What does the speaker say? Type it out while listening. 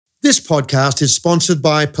This podcast is sponsored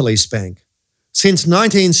by Police Bank. Since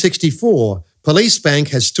 1964, Police Bank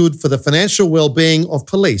has stood for the financial well-being of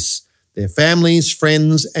police, their families,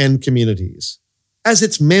 friends and communities. As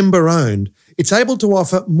it's member-owned, it's able to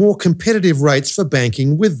offer more competitive rates for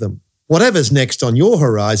banking with them. Whatever's next on your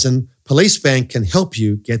horizon, Police Bank can help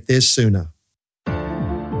you get there sooner.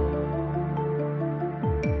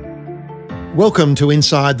 Welcome to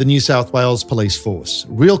Inside the New South Wales Police Force.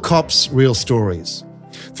 Real cops, real stories.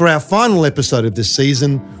 For our final episode of this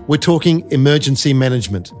season, we're talking emergency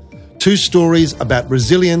management. Two stories about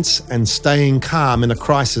resilience and staying calm in a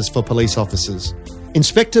crisis for police officers.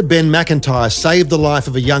 Inspector Ben McIntyre saved the life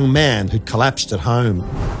of a young man who'd collapsed at home.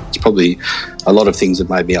 It's probably a lot of things that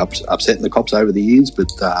made me upsetting the cops over the years, but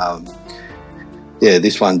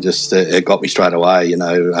this one just it got me straight away.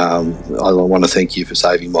 I want to thank you for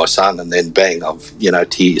saving my son, and then bang, I've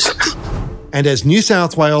tears. And as New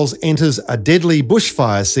South Wales enters a deadly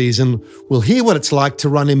bushfire season, we'll hear what it's like to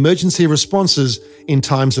run emergency responses in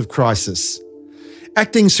times of crisis.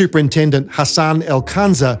 Acting Superintendent Hassan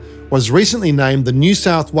El-Khanza was recently named the New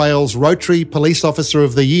South Wales Rotary Police Officer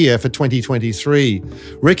of the Year for 2023,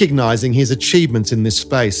 recognising his achievements in this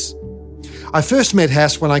space. I first met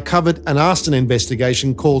Hass when I covered an arson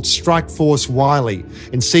investigation called Strike Force Wiley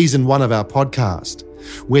in Season 1 of our podcast,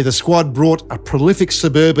 where the squad brought a prolific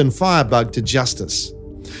suburban firebug to justice.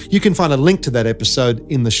 You can find a link to that episode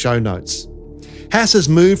in the show notes. Hass has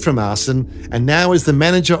moved from arson and now is the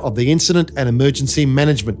manager of the Incident and Emergency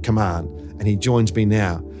Management Command, and he joins me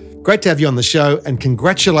now. Great to have you on the show, and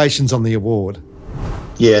congratulations on the award.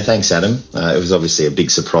 Yeah, thanks, Adam. It was obviously a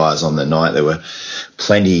big surprise on the night. There were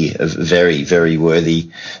plenty of very, very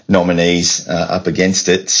worthy nominees up against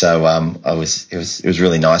it. So it was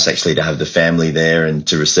really nice actually to have the family there and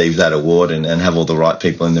to receive that award and have all the right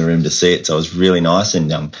people in the room to see it. So it was really nice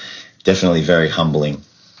and definitely very humbling.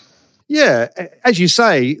 Yeah, as you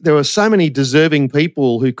say, there were so many deserving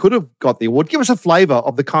people who could have got the award. Give us a flavour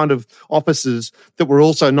of the kind of officers that were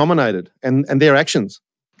also nominated and their actions.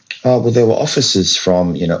 Well, there were officers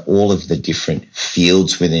from, all of the different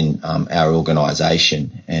fields within our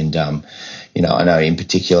organisation. And, I know in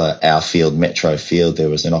particular our field, Metro Field, there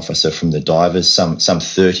was an officer from the divers, some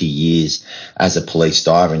 30 years as a police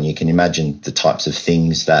diver. And you can imagine the types of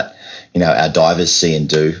things that, our divers see and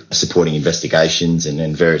do, supporting investigations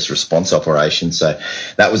and various response operations. So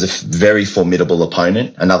that was a very formidable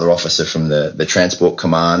opponent. Another officer from the Transport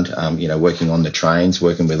Command, working on the trains,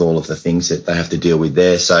 working with all of the things that they have to deal with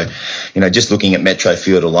there. So, just looking at Metro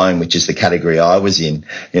Field alone, which is the category I was in,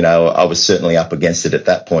 I was certainly up against it at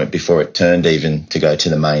that point before it turned even to go to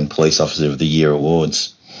the main Police Officer of the Year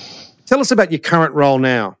awards. Tell us about your current role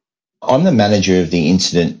now. I'm the manager of the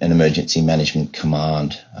Incident and Emergency Management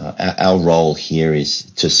Command. Our role here is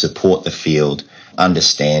to support the field,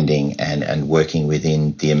 understanding and working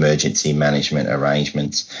within the emergency management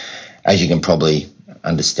arrangements. As you can probably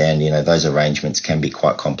understand, those arrangements can be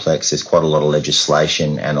quite complex. There's quite a lot of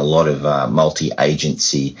legislation and a lot of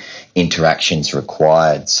multi-agency interactions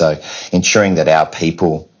required. So ensuring that our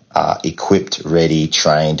people are equipped, ready,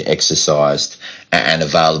 trained, exercised, and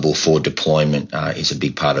available for deployment is a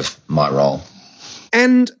big part of my role.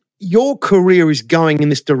 And your career is going in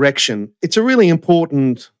this direction. It's a really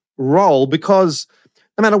important role because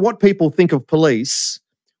no matter what people think of police,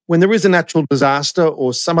 when there is a natural disaster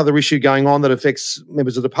or some other issue going on that affects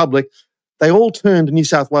members of the public, they all turn to New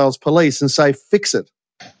South Wales Police and say, fix it.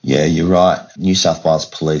 Yeah, you're right. New South Wales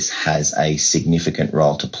Police has a significant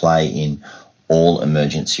role to play in all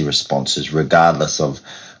emergency responses, regardless of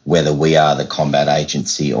whether we are the combat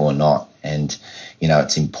agency or not. And,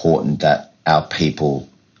 it's important that our people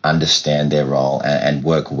understand their role and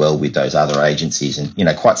work well with those other agencies and,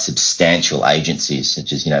 quite substantial agencies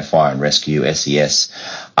such as, Fire and Rescue, SES,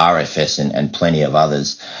 RFS and plenty of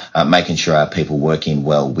others, making sure our people working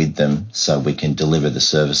well with them so we can deliver the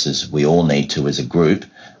services we all need to as a group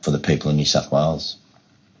for the people in New South Wales.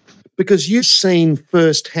 Because you've seen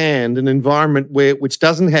firsthand an environment which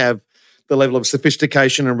doesn't have the level of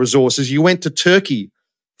sophistication and resources. You went to Turkey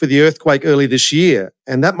for the earthquake early this year,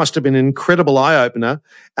 and that must have been an incredible eye-opener,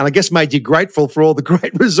 and I guess made you grateful for all the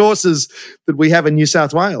great resources that we have in New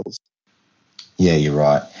South Wales. Yeah, you're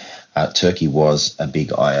right. Turkey was a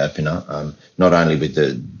big eye-opener, not only with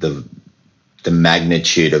the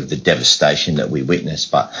magnitude of the devastation that we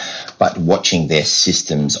witnessed, but watching their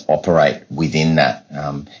systems operate within that,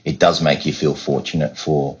 it does make you feel fortunate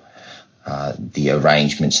for the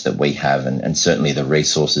arrangements that we have and certainly the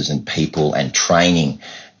resources and people and training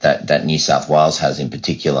that New South Wales has in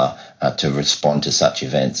particular to respond to such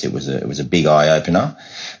events. It was a big eye-opener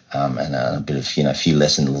and a bit of, a few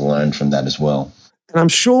lessons learned from that as well. And I'm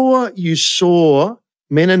sure you saw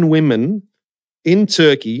men and women in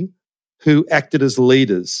Turkey who acted as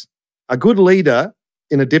leaders. A good leader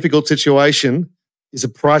in a difficult situation is a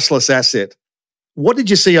priceless asset. What did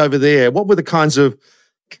you see over there? What were the kinds of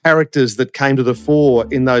characters that came to the fore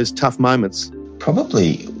in those tough moments?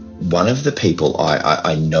 Probably one of the people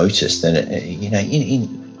I noticed, and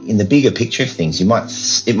in the bigger picture of things, it might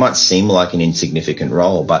seem like an insignificant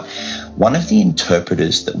role, but one of the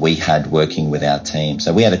interpreters that we had working with our team.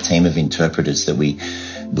 So we had a team of interpreters that we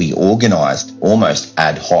organised almost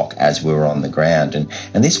ad hoc as we were on the ground. And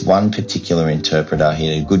this one particular interpreter, he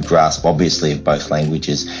had a good grasp, obviously, of both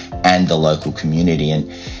languages and the local community.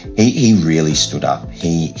 And he really stood up.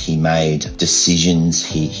 He made decisions.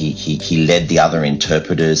 He led the other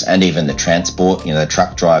interpreters and even the transport, the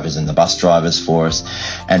truck drivers and the bus drivers for us,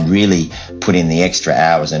 and really put in the extra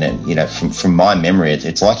hours. And from my memory,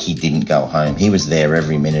 it's like he didn't go home. He was there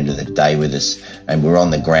every minute of the day with us, and we were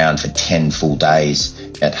on the ground for 10 full days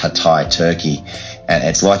at Hatay, Turkey. And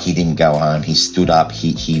it's like he didn't go home. He stood up.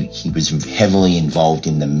 He was heavily involved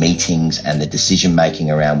in the meetings and the decision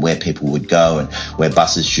making around where people would go and where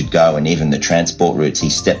buses should go, and even the transport routes. He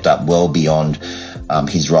stepped up well beyond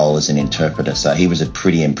his role as an interpreter. So he was a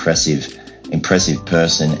pretty impressive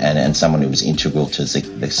person and someone who was integral to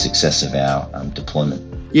the success of our deployment.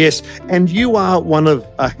 Yes, and you are one of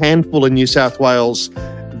a handful in New South Wales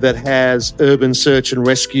that has urban search and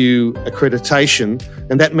rescue accreditation,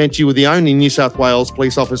 and that meant you were the only New South Wales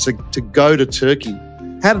police officer to go to Turkey.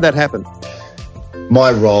 How did that happen? My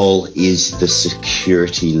role is the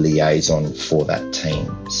security liaison for that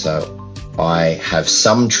team. So I have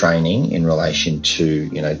some training in relation to,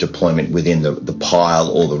 deployment within the pile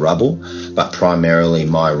or the rubble, but primarily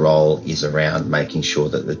my role is around making sure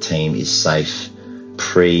that the team is safe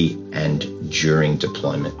pre and during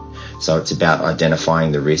deployment. So it's about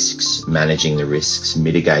identifying the risks, managing the risks,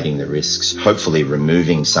 mitigating the risks, hopefully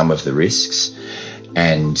removing some of the risks,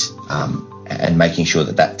 and making sure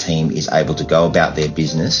that team is able to go about their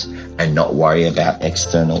business and not worry about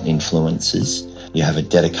external influences. You have a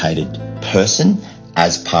dedicated person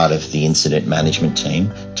as part of the incident management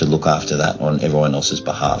team to look after that on everyone else's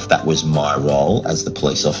behalf. That was my role as the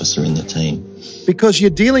police officer in the team. Because you're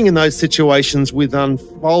dealing in those situations with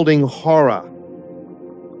unfolding horror,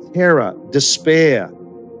 terror, despair.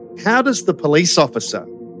 How does the police officer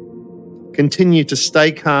continue to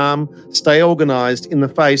stay calm, stay organised in the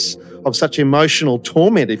face of such emotional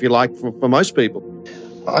torment, if you like, for most people?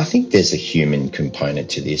 I think there's a human component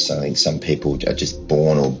to this. I think some people are just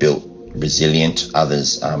born or built resilient.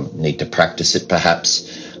 Others need to practice it,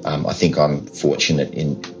 perhaps. I think I'm fortunate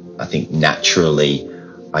naturally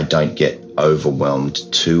I don't get overwhelmed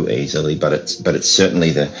too easily, but it's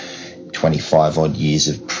certainly the 25 odd years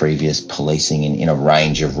of previous policing in a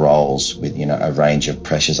range of roles with, a range of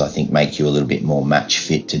pressures, I think make you a little bit more match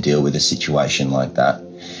fit to deal with a situation like that.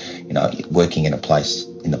 Working in a place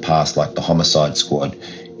in the past like the homicide squad,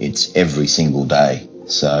 it's every single day.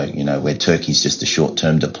 So, where Turkey's just a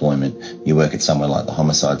short-term deployment, you work at somewhere like the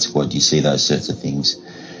homicide squad, you see those sorts of things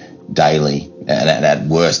daily and at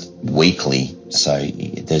worst weekly. So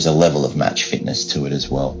there's a level of match fitness to it as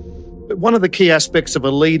well. But one of the key aspects of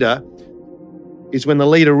a leader is when the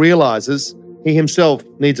leader realises he himself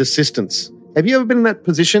needs assistance. Have you ever been in that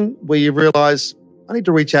position where you realise, I need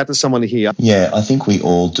to reach out to someone here? Yeah, I think we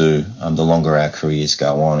all do. The longer our careers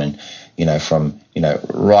go on, and from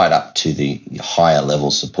right up to the higher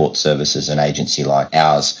level support services an agency like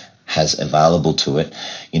ours has available to it,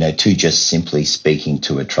 to just simply speaking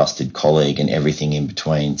to a trusted colleague and everything in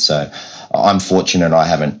between. So I'm fortunate I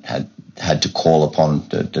haven't had to call upon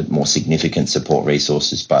the more significant support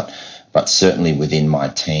resources, but certainly within my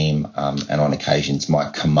team and on occasions my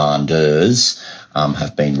commanders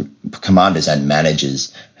and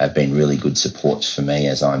managers have been really good supports for me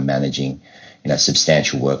as I'm managing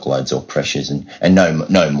substantial workloads or pressures, and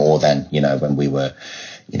no more than when we were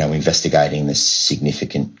investigating this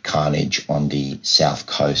significant carnage on the south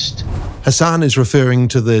coast. Hassan is referring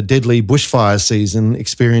to the deadly bushfire season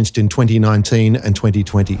experienced in 2019 and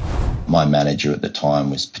 2020. My manager at the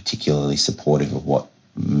time was particularly supportive of what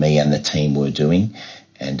me and the team were doing,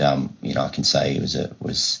 and I can say it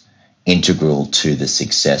was integral to the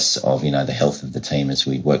success of the health of the team as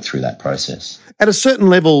we worked through that process. At a certain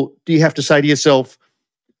level, do you have to say to yourself,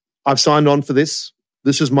 I've signed on for this,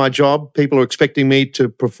 this is my job, people are expecting me to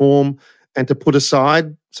perform and to put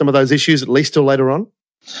aside some of those issues at least till later on?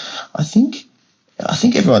 I think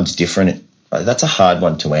everyone's different. That's a hard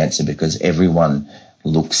one to answer because everyone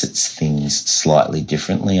looks at things slightly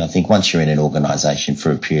differently. I think once you're in an organisation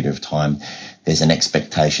for a period of time, there's an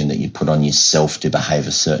expectation that you put on yourself to behave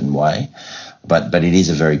a certain way. But it is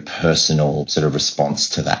a very personal sort of response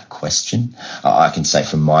to that question. I can say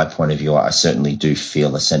from my point of view, I certainly do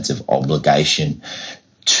feel a sense of obligation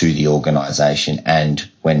to the organisation, and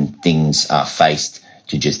when things are faced,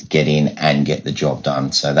 to just get in and get the job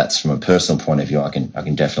done. So that's from a personal point of view, I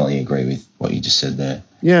can definitely agree with what you just said there.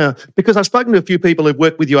 Yeah, because I've spoken to a few people who've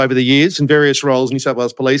worked with you over the years in various roles in New South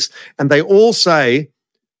Wales Police, and they all say,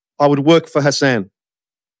 I would work for Hassan.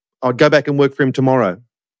 I would go back and work for him tomorrow.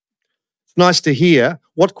 It's nice to hear.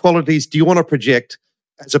 What qualities do you want to project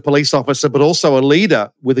as a police officer, but also a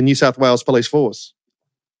leader with the New South Wales Police Force?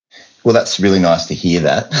 Well, that's really nice to hear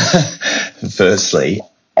that. Firstly,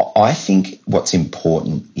 I think what's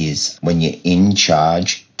important is when you're in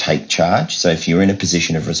charge, take charge. So if you're in a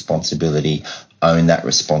position of responsibility, own that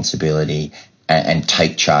responsibility and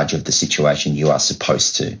take charge of the situation you are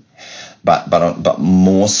supposed to. But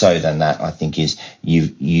more so than that, I think is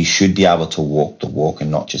you should be able to walk the walk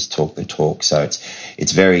and not just talk the talk. So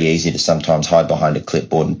it's very easy to sometimes hide behind a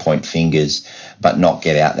clipboard and point fingers, but not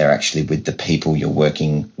get out there actually with the people you're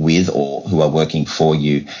working with or who are working for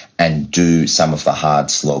you and do some of the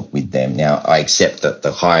hard slog with them. Now, I accept that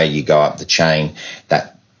the higher you go up the chain,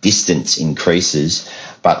 that distance increases,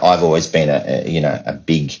 but I've always been a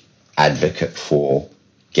big advocate for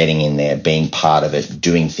getting in there, being part of it,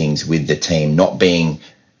 doing things with the team, not being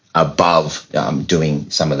above doing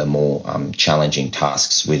some of the more challenging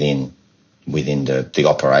tasks within the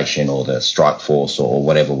operation or the strike force or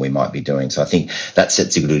whatever we might be doing. So I think that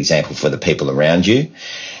sets a good example for the people around you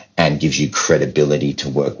and gives you credibility to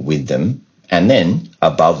work with them and then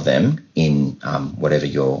above them in whatever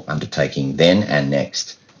you're undertaking then and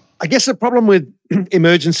next. I guess the problem with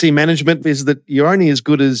emergency management is that you're only as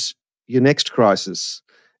good as your next crisis.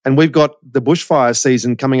 And we've got the bushfire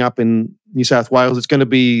season coming up in New South Wales. It's going to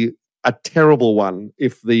be a terrible one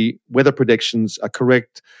if the weather predictions are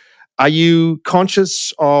correct. Are you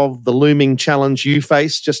conscious of the looming challenge you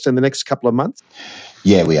face just in the next couple of months?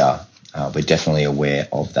 Yeah, we are. We're definitely aware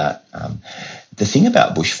of that. The thing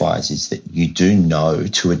about bushfires is that you do know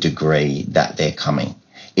to a degree that they're coming.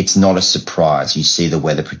 It's not a surprise. You see the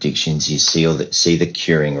weather predictions, you see the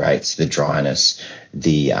curing rates, the dryness,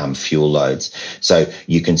 the fuel loads. So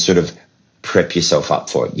you can sort of prep yourself up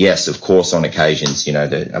for it. Yes, of course, on occasions, a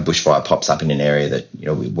bushfire pops up in an area that,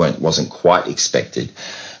 wasn't quite expected.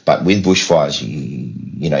 But with bushfires,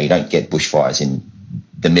 you don't get bushfires in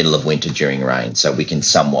the middle of winter during rain. So we can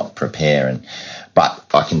somewhat prepare. But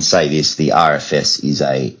I can say this, the RFS is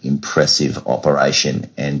a impressive operation,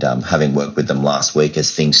 and having worked with them last week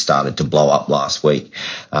as things started to blow up last week,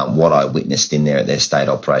 what I witnessed in there at their State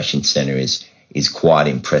Operations Centre is quite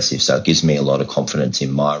impressive. So it gives me a lot of confidence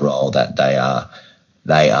in my role that they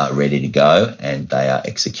are ready to go and they are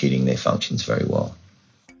executing their functions very well.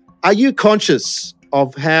 Are you conscious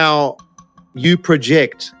of how you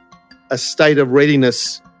project a state of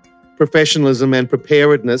readiness, professionalism and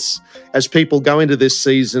preparedness as people go into this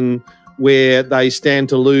season where they stand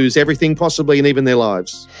to lose everything possibly and even their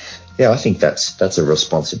lives? Yeah, I think that's a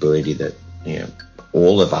responsibility that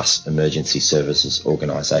all of us emergency services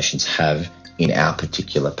organisations have in our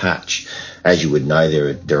particular patch. As you would know,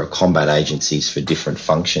 there are combat agencies for different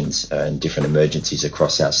functions and different emergencies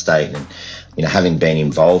across our state. And having been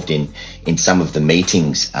involved in some of the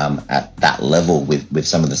meetings at that level with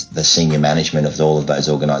some of the senior management of all of those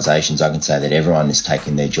organisations, I can say that everyone is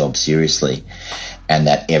taking their job seriously and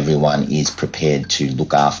that everyone is prepared to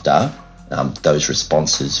look after those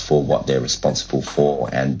responses for what they're responsible for.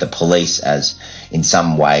 And the police, as in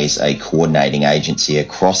some ways a coordinating agency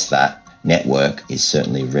across that network, is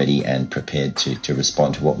certainly ready and prepared to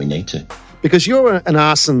respond to what we need to. Because you're an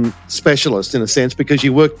arson specialist in a sense, because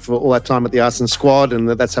you worked for all that time at the arson squad, and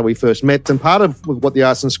that's how we first met. And part of what the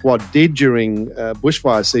arson squad did during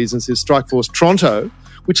bushfire seasons is Strike Force Toronto,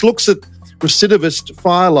 which looks at recidivist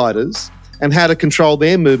firelighters and how to control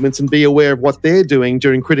their movements and be aware of what they're doing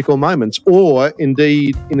during critical moments, or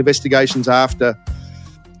indeed in investigations after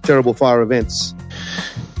terrible fire events.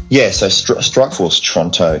 Yeah, so Strike Force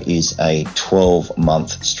Toronto is a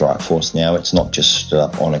 12-month strike force now. It's not just stood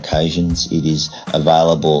up on occasions. It is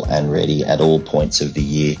available and ready at all points of the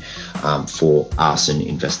year for arson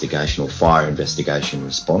investigation or fire investigation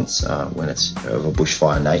response when it's of a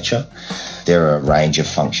bushfire nature. There are a range of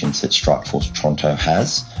functions that Strike Force Toronto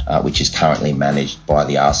has, which is currently managed by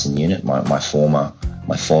the arson unit, my former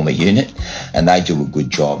unit. And they do a good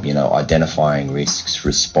job, identifying risks,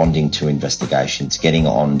 responding to investigations, getting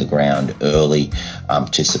on the ground early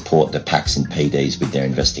to support the PACs and PDs with their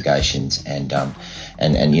investigations, and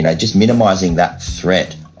just minimising that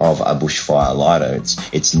threat of a bushfire lighter.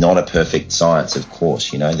 It's not a perfect science, of course.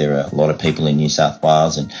 There are a lot of people in New South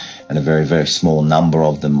Wales, and a very, very small number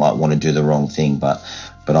of them might want to do the wrong thing. But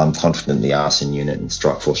I'm confident the Arson Unit and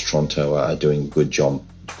Strike Force Toronto are doing a good job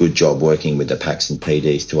working with the PACs and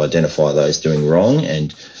PDs to identify those doing wrong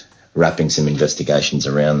and wrapping some investigations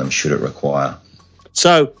around them should it require.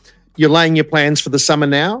 So you're laying your plans for the summer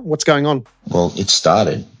now. What's going on? Well, it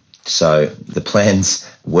started. So the plans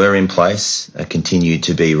were in place, continue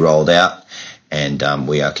to be rolled out, and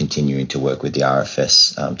we are continuing to work with the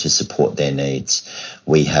RFS to support their needs.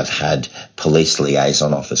 We have had police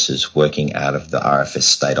liaison officers working out of the RFS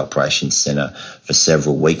State Operations Centre for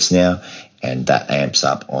several weeks now, and that amps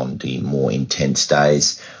up on the more intense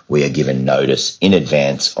days. We are given notice in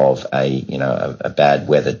advance of a bad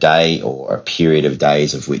weather day or a period of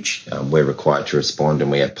days of which we're required to respond, and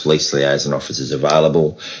we have police liaison officers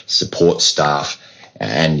available, support staff,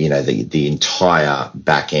 and the entire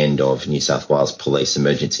back end of New South Wales Police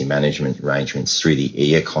emergency management arrangements through the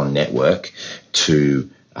EACON network to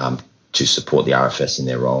support the RFS in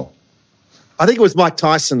their role. I think it was Mike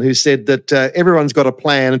Tyson who said that everyone's got a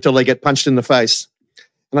plan until they get punched in the face.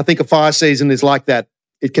 And I think a fire season is like that.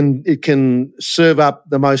 It can serve up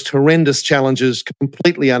the most horrendous challenges,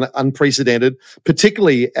 completely unprecedented,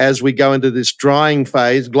 particularly as we go into this drying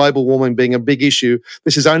phase, global warming being a big issue.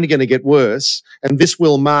 This is only going to get worse, and this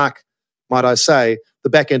will mark, might I say,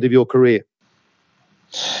 the back end of your career.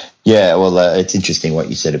 Yeah, well, it's interesting what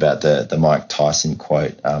you said about the Mike Tyson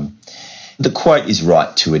quote. The quote is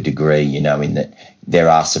right to a degree, in that there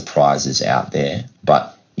are surprises out there,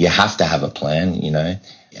 but you have to have a plan,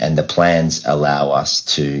 and the plans allow us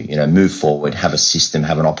to, move forward, have a system,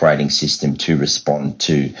 have an operating system to respond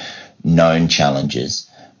to known challenges.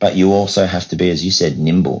 But you also have to be, as you said,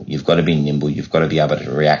 nimble. You've got to be nimble. You've got to be able to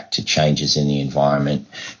react to changes in the environment,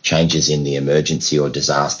 changes in the emergency or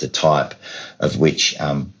disaster type, of which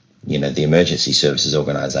the emergency services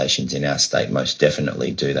organisations in our state most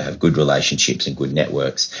definitely do. They have good relationships and good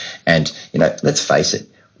networks. And, let's face it,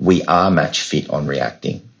 we are match fit on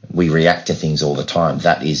reacting. We react to things all the time.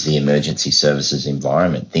 That is the emergency services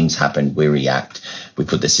environment. Things happen, we react. We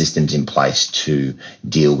put the systems in place to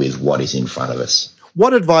deal with what is in front of us.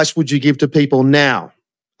 What advice would you give to people now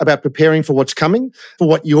about preparing for what's coming, for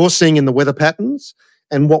what you're seeing in the weather patterns,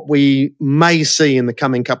 and what we may see in the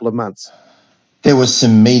coming couple of months? There was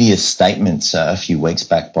some media statements a few weeks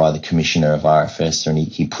back by the Commissioner of RFS, and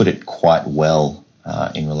he put it quite well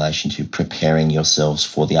in relation to preparing yourselves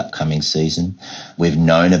for the upcoming season. We've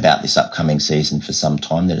known about this upcoming season for some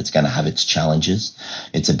time, that it's going to have its challenges.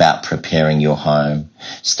 It's about preparing your home,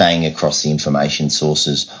 staying across the information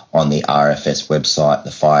sources on the RFS website,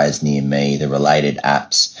 the Fires Near Me, the related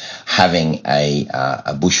apps, having a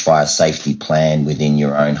bushfire safety plan within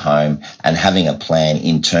your own home, and having a plan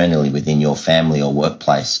internally within your family or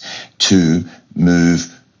workplace to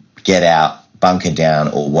move, get out, bunker down,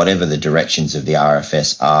 or whatever the directions of the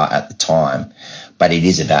RFS are at the time. But it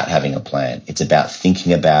is about having a plan. It's about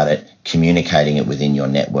thinking about it, communicating it within your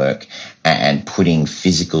network, and putting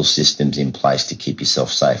physical systems in place to keep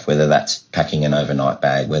yourself safe, whether that's packing an overnight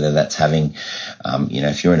bag, whether that's having,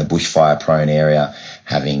 if you're in a bushfire prone area,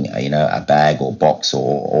 having, a bag or box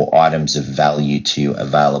or items of value to you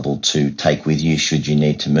available to take with you should you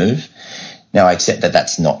need to move. Now, I accept that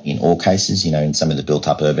that's not in all cases. In some of the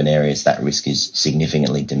built-up urban areas, that risk is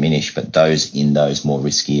significantly diminished, but those in those more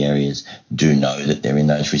risky areas do know that they're in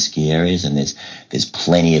those risky areas, and there's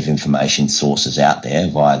plenty of information sources out there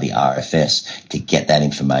via the RFS to get that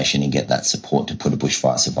information and get that support to put a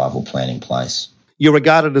bushfire survival plan in place. You're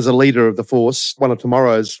regarded as a leader of the force, one of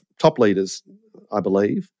tomorrow's top leaders, I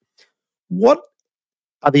believe. What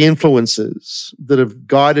are the influences that have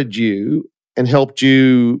guided you and helped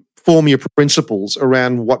you form your principles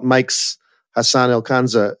around what makes Hassan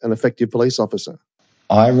El-Khanza an effective police officer?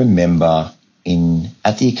 I remember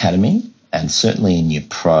at the academy, and certainly in your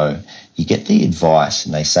pro, you get the advice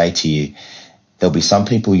and they say to you, there'll be some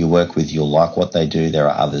people you work with, you'll like what they do, there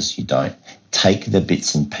are others you don't. Take the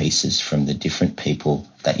bits and pieces from the different people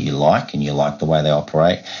that you like and you like the way they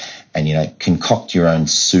operate, and, concoct your own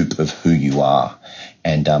soup of who you are.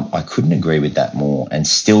 And I couldn't agree with that more. And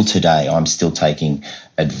still today, I'm still taking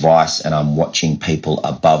advice and I'm watching people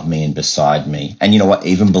above me and beside me. And you know what,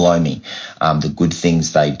 even below me, the good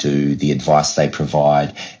things they do, the advice they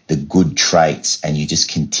provide, the good traits, and you just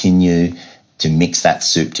continue to mix that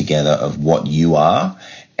soup together of what you are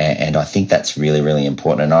And I think that's really, really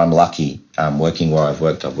important. And I'm lucky working where I've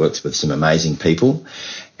worked. I've worked with some amazing people,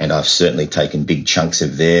 and I've certainly taken big chunks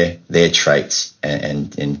of their traits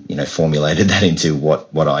and formulated that into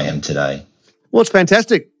what I am today. Well, it's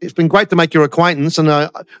fantastic. It's been great to make your acquaintance, and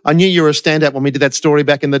I knew you were a standout when we did that story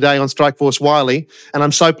back in the day on Strikeforce Wiley, and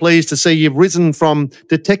I'm so pleased to see you've risen from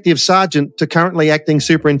Detective Sergeant to currently Acting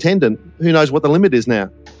Superintendent. Who knows what the limit is now?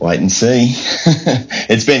 Wait and see.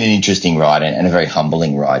 It's been an interesting ride and a very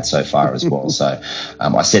humbling ride so far as well. So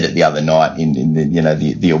I said it the other night in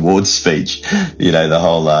the awards speech, the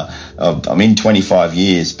whole I'm in 25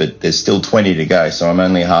 years, but there's still 20 to go, so I'm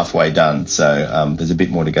only halfway done. So there's a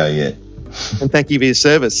bit more to go yet. And thank you for your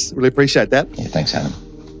service. Really appreciate that. Yeah, thanks, Adam.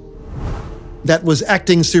 That was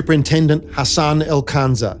Acting Superintendent Hassan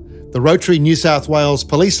El-Khanza, the Rotary New South Wales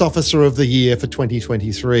Police Officer of the Year for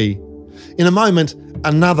 2023. In a moment,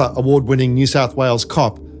 another award-winning New South Wales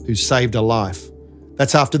cop who saved a life.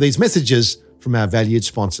 That's after these messages from our valued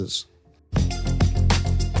sponsors.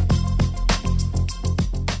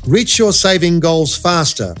 Reach your saving goals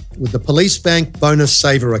faster with the Police Bank Bonus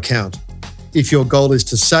Saver account. If your goal is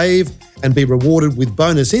to save and be rewarded with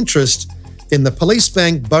bonus interest, then the Police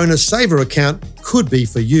Bank Bonus Saver account could be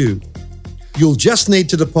for you. You'll just need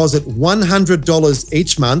to deposit $100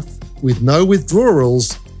 each month with no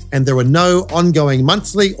withdrawals, and there are no ongoing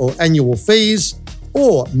monthly or annual fees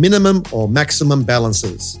or minimum or maximum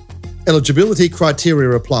balances. Eligibility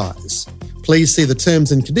criteria applies. Please see the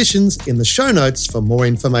terms and conditions in the show notes for more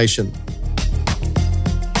information.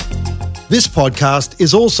 This podcast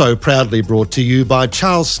is also proudly brought to you by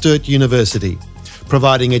Charles Sturt University,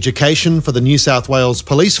 providing education for the New South Wales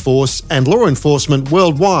Police Force and law enforcement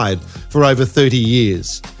worldwide for over 30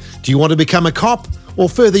 years. Do you want to become a cop or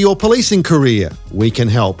further your policing career? We can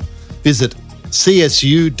help. Visit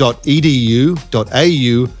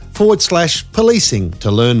csu.edu.au/policing to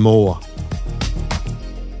learn more.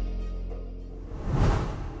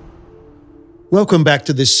 Welcome back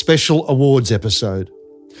to this special awards episode.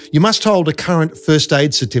 You must hold a current first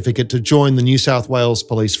aid certificate to join the New South Wales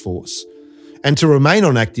Police Force. And to remain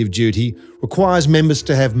on active duty requires members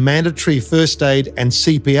to have mandatory first aid and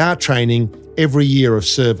CPR training every year of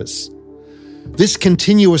service. This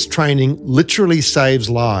continuous training literally saves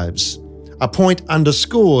lives, a point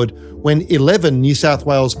underscored when 11 New South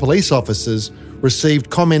Wales police officers received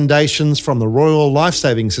commendations from the Royal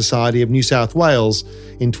Lifesaving Society of New South Wales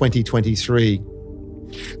in 2023.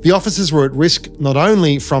 The officers were at risk not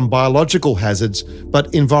only from biological hazards,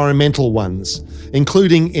 but environmental ones,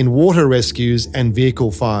 including in water rescues and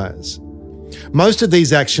vehicle fires. Most of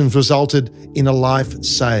these actions resulted in a life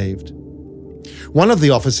saved. One of the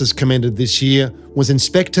officers commended this year was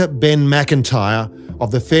Inspector Ben McIntyre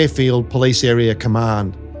of the Fairfield Police Area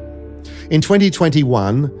Command. In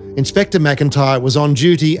 2021, Inspector McIntyre was on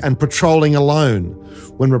duty and patrolling alone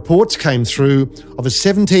when reports came through of a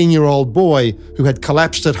 17-year-old boy who had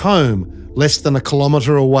collapsed at home less than a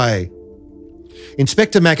kilometre away.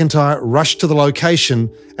 Inspector McIntyre rushed to the location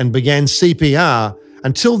and began CPR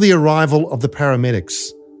until the arrival of the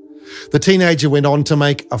paramedics. The teenager went on to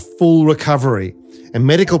make a full recovery, and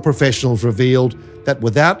medical professionals revealed that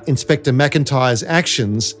without Inspector McIntyre's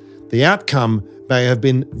actions, the outcome may have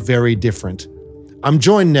been very different. I'm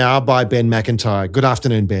joined now by Ben McIntyre. Good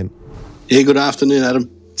afternoon, Ben. Yeah, good afternoon,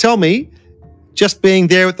 Adam. Tell me, just being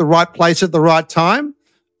there at the right place at the right time,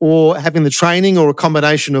 or having the training, or a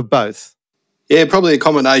combination of both? Yeah, probably a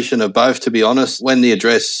combination of both, to be honest. When the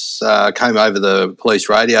address came over the police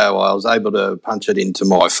radio, I was able to punch it into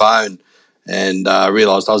my phone and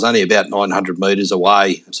realised I was only about 900 metres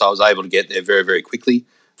away. So I was able to get there very, very quickly,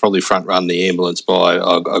 probably front run the ambulance by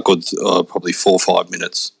a good probably 4 or 5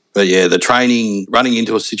 minutes. But yeah, the training, running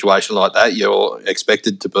into a situation like that, you're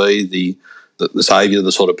expected to be the saviour,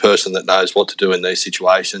 the sort of person that knows what to do in these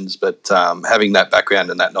situations. But having that background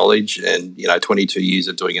and that knowledge and, 22 years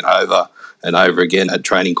of doing it over and over again at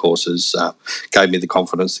training courses gave me the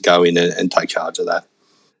confidence to go in and take charge of that.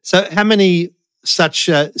 So how many such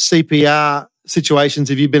CPR situations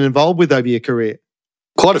have you been involved with over your career?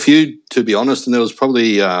 Quite a few, to be honest, and there was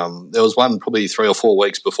one probably 3 or 4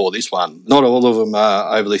 weeks before this one. Not all of them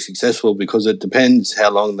are overly successful because it depends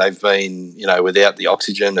how long they've been, without the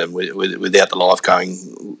oxygen and without the life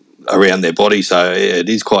going around their body. So it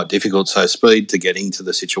is quite difficult. So speed to getting to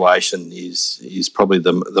the situation is probably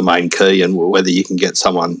the main key, and whether you can get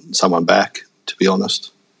someone back, to be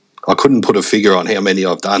honest. I couldn't put a figure on how many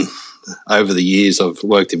I've done over the years. I've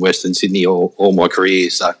worked in Western Sydney all my career,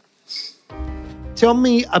 so... Tell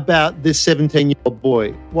me about this 17-year-old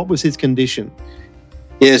boy. What was his condition?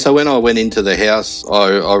 Yeah, so when I went into the house,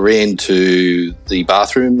 I ran to the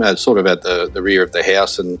bathroom, sort of at the rear of the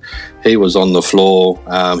house, and he was on the floor.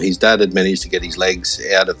 His dad had managed to get his legs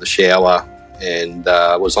out of the shower and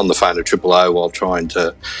was on the phone to AAO while trying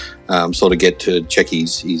to sort of get to check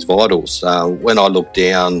his vitals. When I looked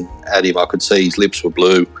down at him, I could see his lips were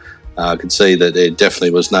blue. I could see that there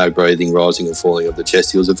definitely was no breathing, rising and falling of the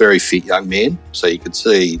chest. He was a very fit young man, so you could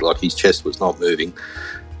see like his chest was not moving.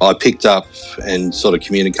 I picked up and sort of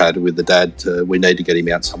communicated with the dad, we need to get him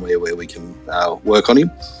out somewhere where we can work on him.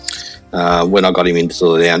 When I got him into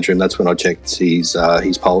the lounge room, that's when I checked his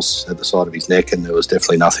pulse at the side of his neck, and there was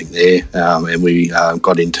definitely nothing there. And we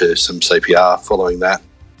got into some CPR following that.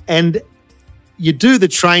 And you do the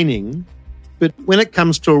training, but when it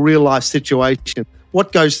comes to a real-life situation,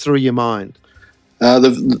 what goes through your mind?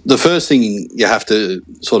 The first thing you have to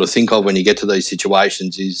sort of think of when you get to these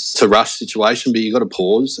situations is it's a rush situation, but you've got to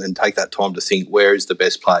pause and take that time to think, where is the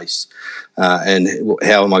best place and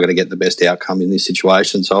how am I going to get the best outcome in this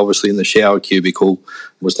situation? So obviously in the shower cubicle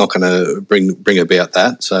was not going to bring about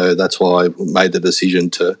that. So that's why I made the decision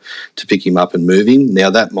to pick him up and move him.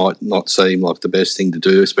 Now that might not seem like the best thing to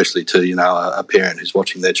do, especially to, a parent who's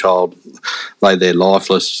watching their child lay there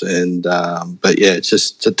lifeless. And but yeah, it's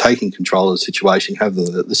just to taking control of the situation, have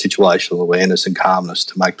the situational awareness and calmness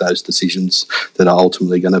to make those decisions that are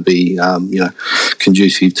ultimately going to be,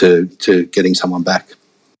 conducive to getting someone back.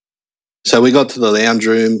 So we got to the lounge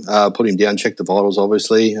room, put him down, checked the vitals,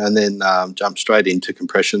 obviously, and then jumped straight into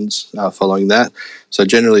compressions following that. So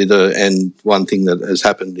generally, one thing that has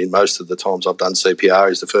happened in most of the times I've done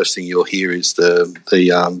CPR is the first thing you'll hear is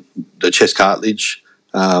the chest cartilage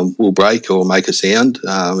will break or make a sound.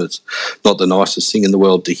 It's not the nicest thing in the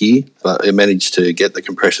world to hear, but it managed to get the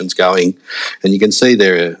compressions going. And you can see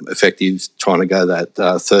they're effective, trying to go that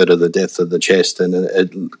third of the depth of the chest. And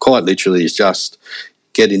it quite literally is just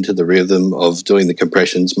get into the rhythm of doing the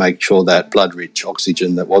compressions, make sure that blood-rich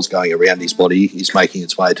oxygen that was going around his body is making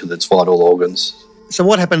its way to its vital organs. So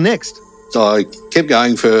what happened next? So I kept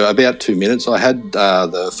going for about 2 minutes. I had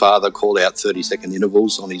the father call out 30-second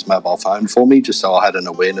intervals on his mobile phone for me, just so I had an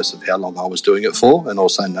awareness of how long I was doing it for, and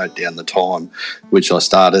also note down the time which I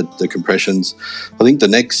started the compressions. I think the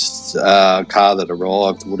next car that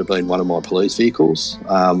arrived would have been one of my police vehicles.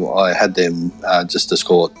 I had them just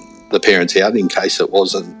escort the parents out in case it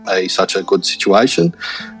wasn't such a good situation.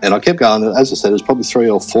 And I kept going. As I said, it was probably 3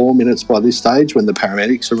 or 4 minutes by this stage when the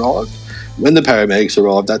paramedics arrived. When the paramedics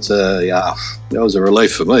arrived, that was a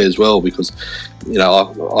relief for me as well, because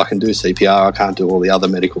I can do CPR. I can't do all the other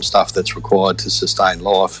medical stuff that's required to sustain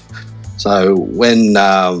life. So when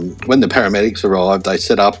the paramedics arrived, they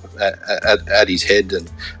set up at his head and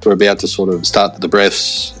were about to sort of start the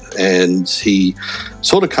breaths, and he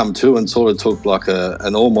sort of come to and sort of took like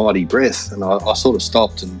an almighty breath, and I sort of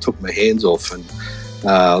stopped and took my hands off and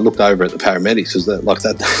looked over at the paramedics, because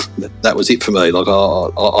that was it for me. Like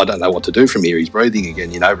I don't know what to do from here. He's breathing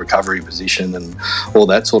again, recovery position and all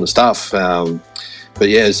that sort of stuff. But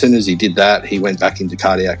yeah, as soon as he did that, he went back into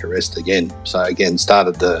cardiac arrest again. So again,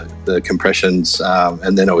 started the compressions,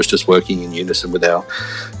 and then I was just working in unison with our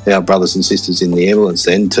brothers and sisters in the ambulance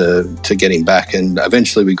then to get him back. And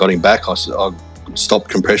eventually we got him back. I stopped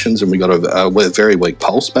compressions and we got a very weak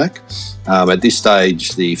pulse back. At this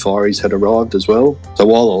stage, the fireys had arrived as well. So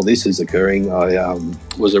while all this is occurring, I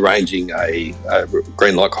was arranging a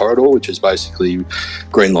green light corridor, which is basically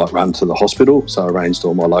green light run to the hospital. So I arranged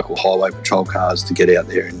all my local highway patrol cars to get out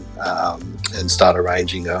there and start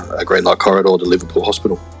arranging a green light corridor to Liverpool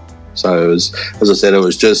Hospital. So it was, as I said, it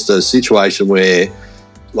was just a situation where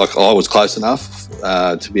I was close enough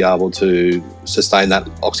to be able to sustain that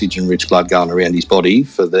oxygen-rich blood going around his body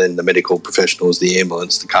for then the medical professionals, the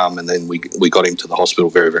ambulance to come, and then we got him to the hospital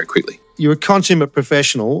very, very quickly. You're a consummate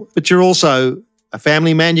professional, but you're also a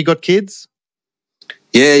family man. You got kids?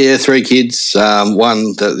 Yeah, 3 kids.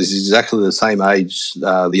 One that is exactly the same age,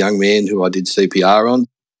 the young man who I did CPR on.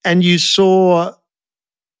 And you saw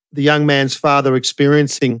the young man's father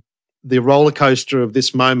experiencing the roller coaster of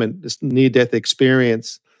this moment, this near-death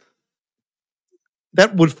experience.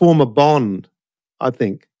 That would form a bond, I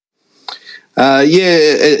think.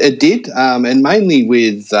 It did, and mainly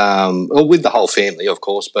with the whole family, of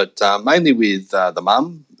course, but mainly with the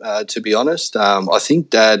mum, to be honest. I think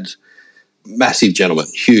Dad, massive gentleman,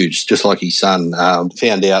 huge, just like his son,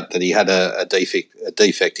 found out that he had a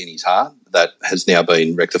defect in his heart that has now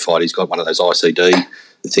been rectified. He's got one of those ICD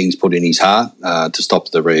things put in his heart to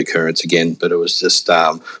stop the reoccurrence again. But it was just,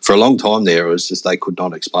 for a long time there, it was just they could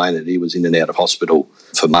not explain it. He was in and out of hospital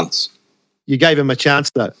for months. You gave him a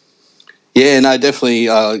chance, though. Yeah, no, definitely.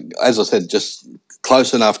 As I said, just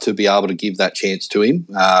close enough to be able to give that chance to him,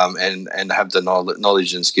 and have the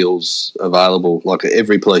knowledge and skills available. Like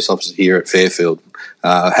every police officer here at Fairfield,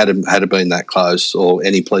 had it been that close, or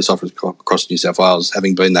any police officer across New South Wales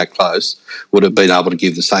having been that close, would have been able to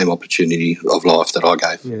give the same opportunity of life that I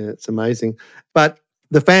gave. Yeah, it's amazing. But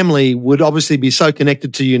the family would obviously be so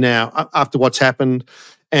connected to you now after what's happened.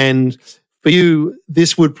 And for you,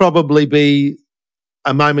 this would probably be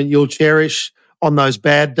a moment you'll cherish on those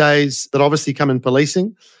bad days that obviously come in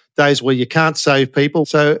policing, days where you can't save people.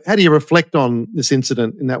 So how do you reflect on this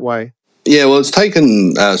incident in that way? Yeah, well, it's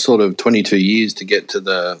taken sort of 22 years to get to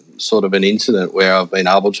the sort of an incident where I've been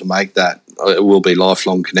able to make that, it will be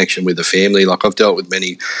lifelong connection with the family. Like I've dealt with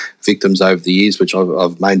many victims over the years, which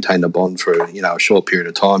I've maintained a bond for, a short period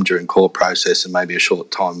of time during court process and maybe a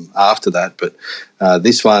short time after that. But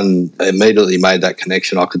this one immediately made that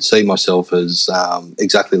connection. I could see myself as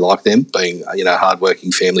exactly like them, being,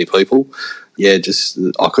 hardworking family people. Yeah, just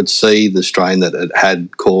I could see the strain that it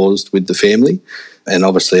had caused with the family. And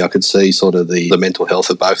obviously I could see sort of the mental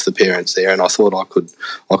health of both the parents there, and I thought I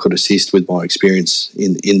could assist with my experience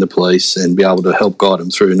in the police and be able to help guide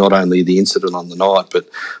them through not only the incident on the night, but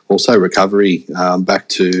also recovery back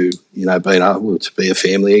to, being able to be a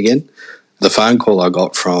family again. The phone call I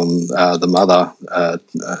got from the mother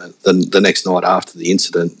the next night after the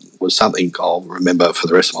incident was something I'll remember for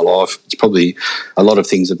the rest of my life. It's probably a lot of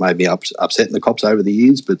things that made me upset the cops over the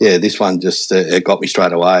years, but yeah, this one just it got me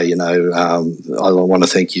straight away. I want to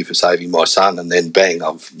thank you for saving my son, and then bang,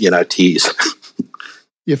 I've tears.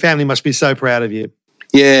 Your family must be so proud of you.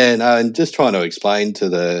 Yeah, no, and just trying to explain to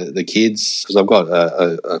the kids, because I've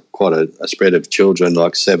got quite a spread of children,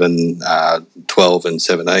 like 7, 12 and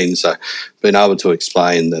 17, so being able to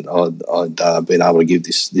explain that I'd been able to give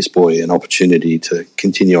this boy an opportunity to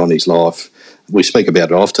continue on his life. We speak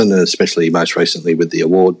about it often, especially most recently with the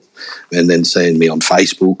award, and then seeing me on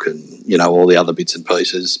Facebook and, all the other bits and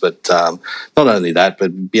pieces. But not only that,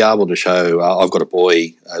 but be able to show, I've got a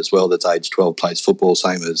boy as well that's age 12, plays football,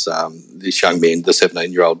 same as this young man, the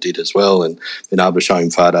 17-year-old, did as well, and been able to show him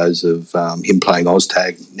photos of him playing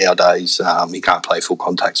OzTag. Nowadays, he can't play full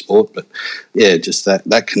contact sport, but yeah, just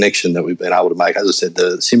that connection that we've been able to make. As I said,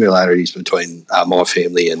 the similarities between my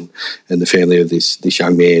family and the family of this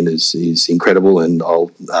young man is incredible, and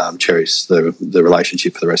I'll cherish the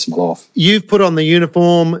relationship for the rest of my life. You've put on the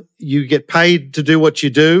uniform, you get paid to do what you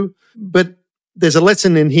do, but there's a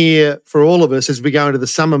lesson in here for all of us as we go into the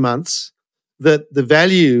summer months, that the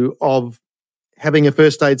value of having a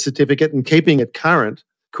first aid certificate and keeping it current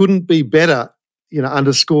couldn't be better,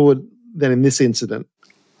 underscored than in this incident.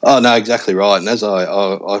 Oh, no, exactly right. And as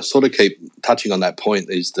I sort of keep touching on that point,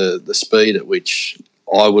 is the speed at which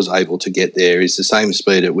I was able to get there is the same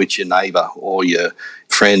speed at which your neighbour or your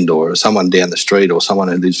friend or someone down the street or someone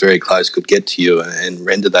who lives very close could get to you and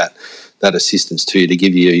render that assistance to you to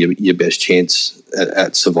give you your best chance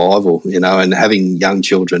at survival, and having young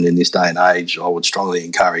children in this day and age, I would strongly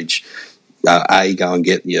encourage, go and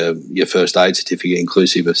get your first aid certificate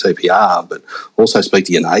inclusive of CPR, but also speak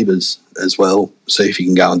to your neighbours as well. See if you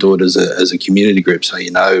can go and do it as a community group, so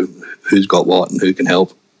you know who's got what and who can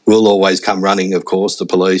help. We'll always come running, of course, the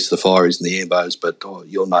police, the fireys and the ambos, but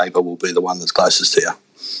your neighbour will be the one that's closest to you.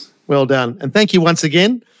 Well done. And thank you once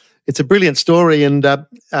again. It's a brilliant story, and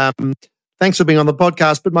thanks for being on the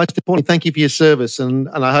podcast, but most importantly, thank you for your service, and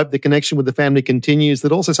I hope the connection with the family continues,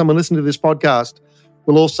 that also someone listening to this podcast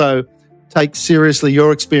will also take seriously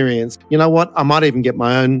your experience. You know what? I might even get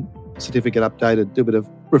my own certificate updated, do a bit of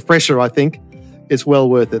refresher, I think. It's well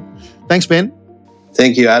worth it. Thanks, Ben.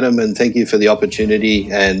 Thank you, Adam, and thank you for the opportunity.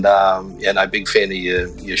 And big fan of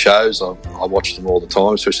your shows. I watch them all the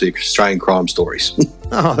time, especially Australian crime stories.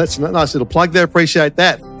 Oh, that's a nice little plug there. Appreciate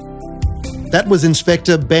that. That was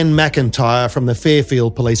Inspector Ben McIntyre from the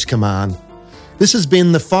Fairfield Police Command. This has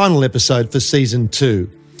been the final episode for Season 2.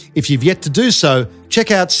 If you've yet to do so, check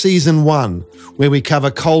out Season 1, where we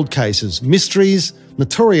cover cold cases, mysteries,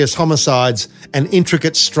 notorious homicides, and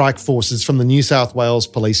intricate strike forces from the New South Wales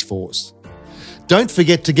Police Force. Don't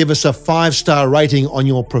forget to give us a 5-star rating on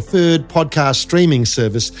your preferred podcast streaming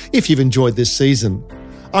service if you've enjoyed this season.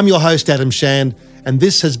 I'm your host, Adam Shand, and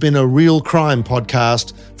this has been a real crime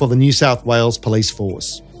podcast for the New South Wales Police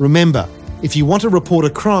Force. Remember, if you want to report a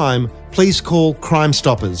crime, please call Crime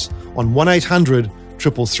Stoppers on 1800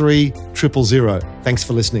 333 000. Thanks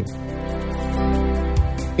for listening.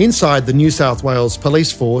 Inside the New South Wales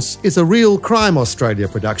Police Force is a Real Crime Australia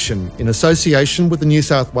production in association with the New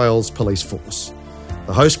South Wales Police Force.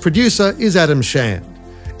 The host-producer is Adam Shand.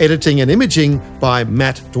 Editing and imaging by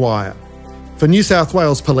Matt Dwyer. For New South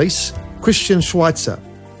Wales Police, Christian Schweitzer.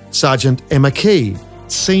 Sergeant Emma Key.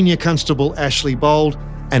 Senior Constable Ashley Bold,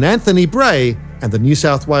 and Anthony Bray and the New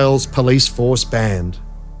South Wales Police Force Band.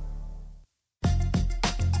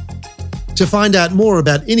 To find out more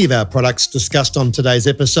about any of our products discussed on today's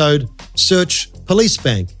episode, search Police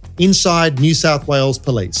Bank inside New South Wales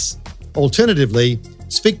Police. Alternatively,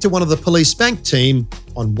 speak to one of the Police Bank team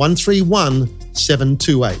on 131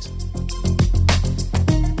 728.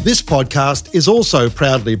 This podcast is also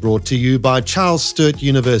proudly brought to you by Charles Sturt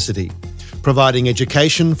University, providing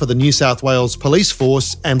education for the New South Wales Police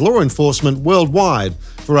Force and law enforcement worldwide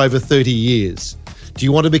for over 30 years. Do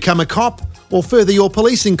you want to become a cop or further your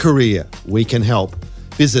policing career? We can help.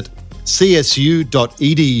 Visit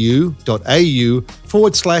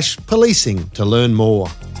csu.edu.au/policing to learn more.